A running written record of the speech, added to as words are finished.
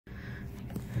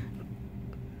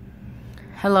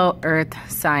Hello Earth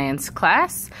Science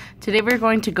class. Today we're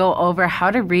going to go over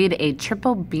how to read a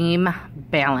triple beam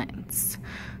balance.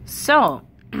 So,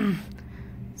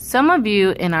 some of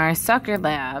you in our Sukkert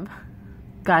lab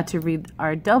got to read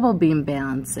our double beam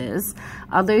balances.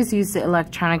 Others use the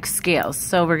electronic scales.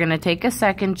 So we're going to take a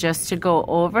second just to go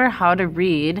over how to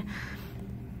read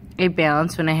a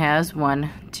balance when it has 1,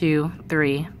 2,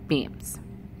 3 beams.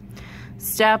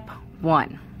 Step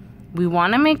 1. We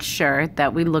want to make sure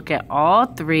that we look at all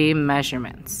 3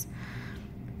 measurements.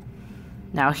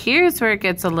 Now here's where it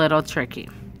gets a little tricky.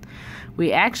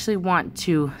 We actually want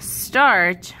to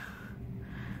start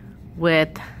with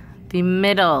the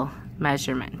middle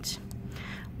measurement.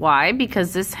 Why?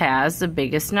 Because this has the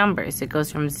biggest numbers. It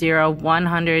goes from 0,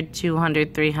 100,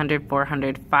 200, 300,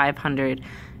 400, 500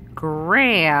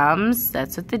 grams.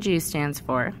 That's what the G stands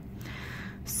for.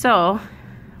 So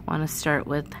I want to start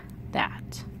with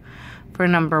that. For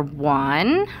number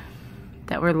 1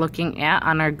 that we're looking at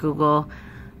on our Google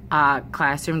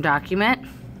Classroom document,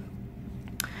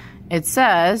 it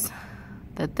says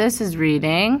that this is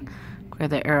reading, where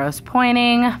the arrow's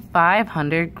pointing,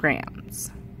 500 grams.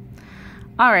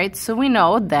 Alright, so we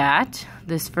know that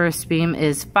this first beam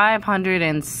is 500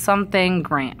 and something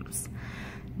grams.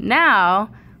 Now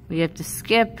we have to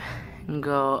skip and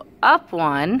go up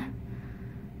 1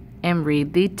 and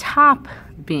read the top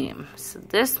beam. So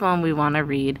this one we want to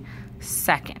read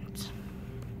second.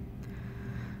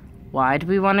 Why do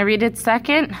we want to read it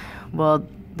second? Well,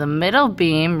 the middle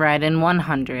beam read in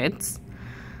 100s.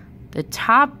 The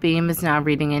top beam is now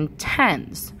reading in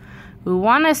 10s. We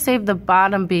want to save the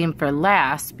bottom beam for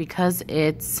last because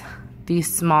it's the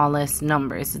smallest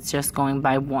numbers. It's just going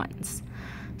by ones.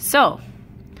 So,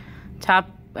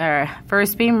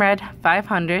 first beam read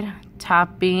 500.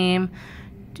 Top beam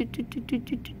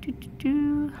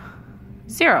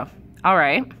 0. All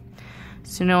right.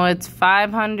 So no, it's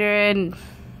 500,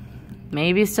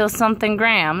 maybe still something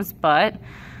grams, but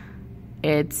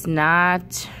it's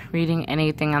not reading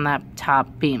anything on that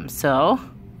top beam, so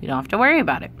you don't have to worry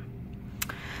about it.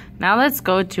 Now let's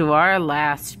go to our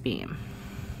last beam.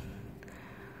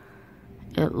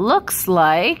 It looks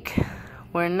like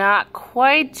we're not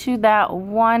quite to that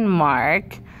 1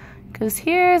 mark, because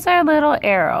here's our little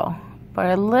arrow. But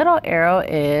our little arrow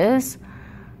is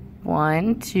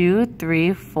 1, 2,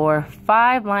 3, 4,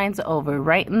 5 lines over,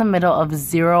 right in the middle of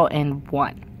 0 and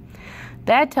 1.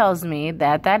 That tells me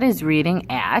that that is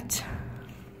reading at,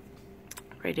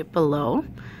 right it below,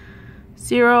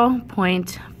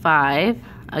 0.5,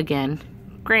 again,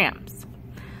 grams.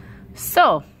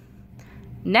 So,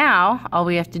 now all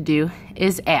we have to do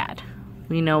is add.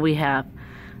 We know we have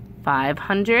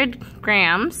 500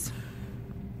 grams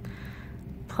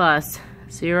plus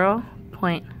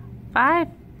 0.5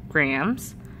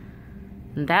 grams.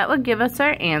 And that would give us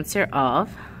our answer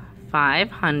of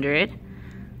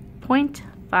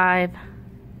 500.5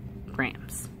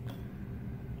 grams.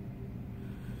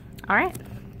 All right,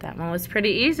 that one was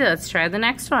pretty easy. Let's try the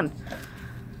next one.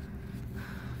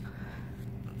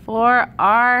 For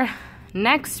our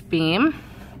next beam,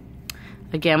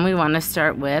 again, we want to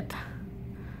start with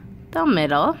the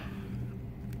middle.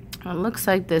 It looks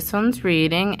like this one's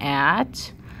reading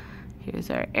at,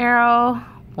 here's our arrow,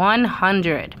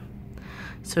 100.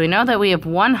 So we know that we have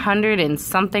 100 and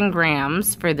something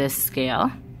grams for this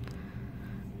scale.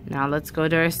 Now let's go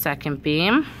to our second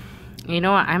beam. You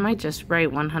know what, I might just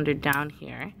write 100 down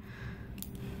here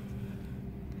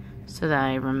so that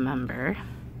I remember.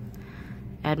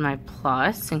 Add my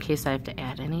plus in case I have to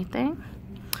add anything.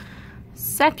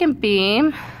 Second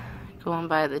beam, going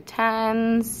by the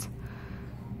tens.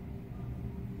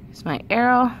 My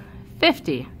arrow,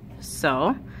 50.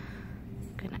 So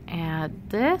I'm gonna add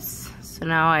this. So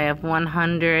now I have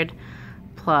 100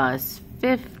 plus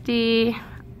 50. If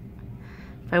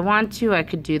I want to, I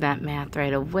could do that math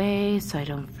right away so I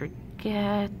don't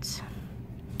forget.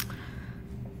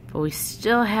 But we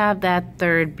still have that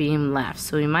third beam left,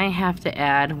 so we might have to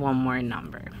add one more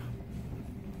number.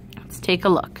 Let's take a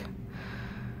look.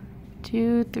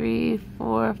 2, 3,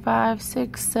 4, 5,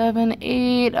 6, 7,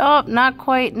 8. Oh, not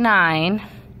quite 9.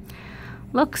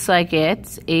 Looks like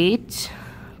it's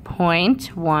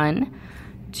 8.1,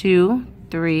 2,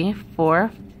 3,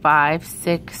 4, 5,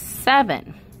 6,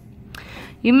 7.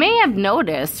 You may have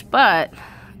noticed, but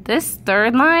this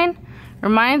third line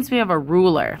reminds me of a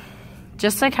ruler,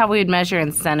 just like how we would measure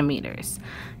in centimeters.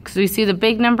 Because we see the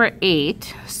big number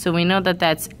 8, so we know that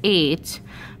that's 8.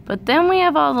 But then we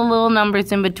have all the little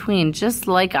numbers in between, just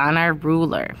like on our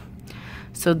ruler.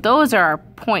 So those are our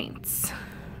points,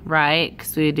 right?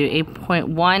 Because we do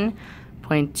 8.1,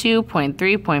 0.2,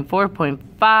 0.3, 0.4,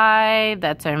 0.5.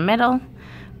 That's our middle.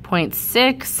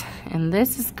 0.6, and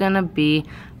this is going to be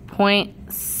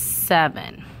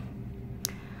 0.7.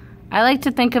 I like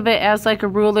to think of it as like a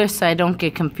ruler so I don't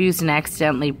get confused and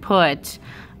accidentally put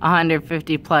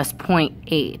 150 plus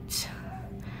 0.8.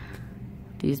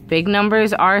 These big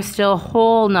numbers are still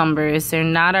whole numbers. They're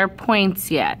not our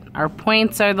points yet. Our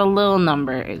points are the little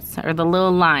numbers, or the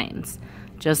little lines,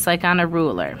 just like on a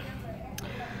ruler.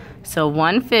 So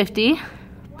 150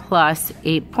 plus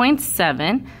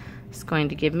 8.7 is going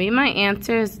to give me my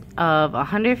answers of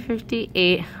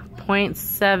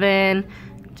 158.7.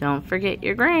 Don't forget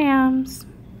your grams.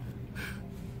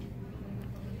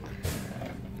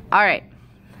 All right,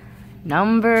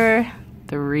 number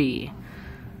 3.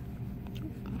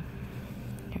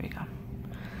 Here we go.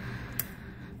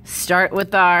 Start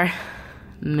with our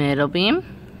middle beam.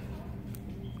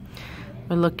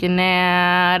 We're looking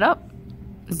at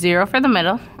 0 for the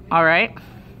middle. All right,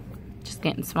 just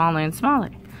getting smaller and smaller.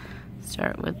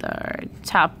 Start with our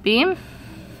top beam.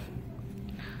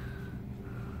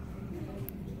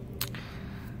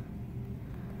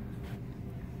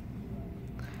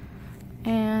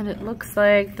 And it looks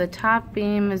like the top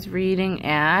beam is reading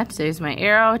at, there's my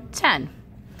arrow, 10.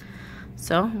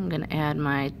 So I'm going to add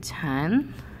my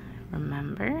 10.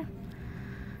 Remember,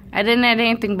 I didn't add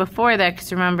anything before that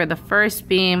because remember the first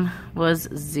beam was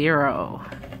 0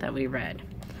 that we read.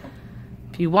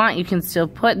 If you want, you can still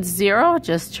put 0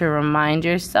 just to remind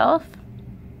yourself.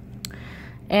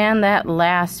 And that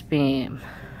last beam,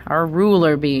 our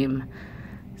ruler beam,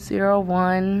 0,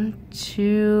 1,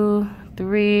 2,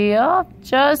 3,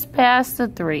 just past the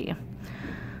 3.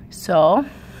 So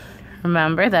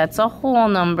remember, that's a whole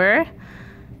number.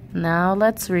 Now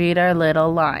let's read our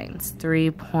little lines.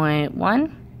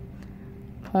 3.1,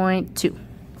 0.2.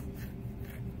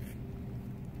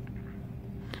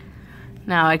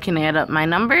 Now I can add up my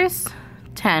numbers.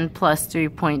 10 plus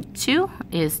 3.2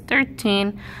 is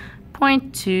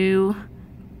 13.2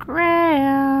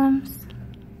 grams.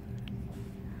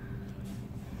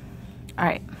 All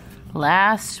right.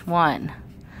 Last one.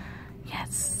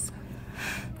 Yes.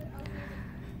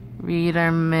 Read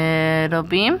our middle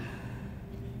beam.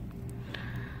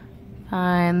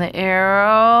 Find the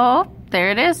arrow.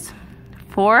 There it is.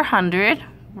 400.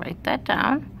 Write that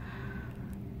down.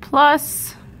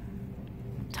 Plus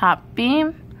top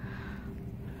beam.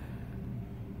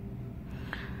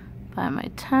 Find my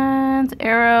tens.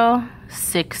 Arrow.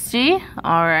 60.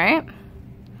 All right.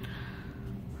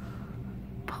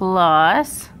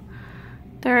 Plus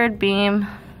third beam.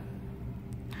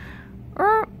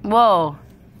 Whoa.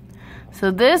 So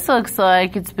this looks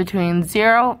like it's between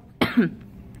 0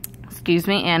 excuse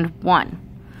me, and 1.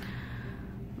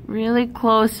 Really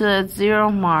close to that 0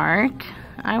 mark.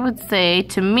 I would say,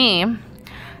 to me,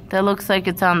 that looks like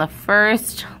it's on the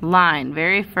first line,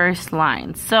 very first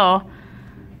line. So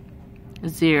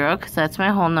 0, because that's my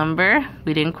whole number.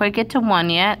 We didn't quite get to 1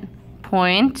 yet.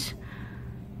 Point.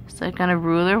 So like on a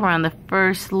ruler, we're on the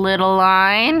first little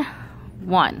line,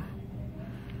 1.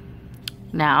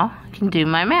 Now I can do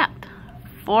my math.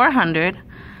 400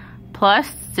 plus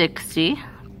 60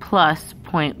 plus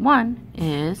 0.1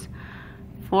 is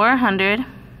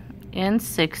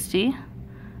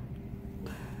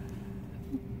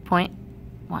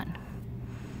 460.1.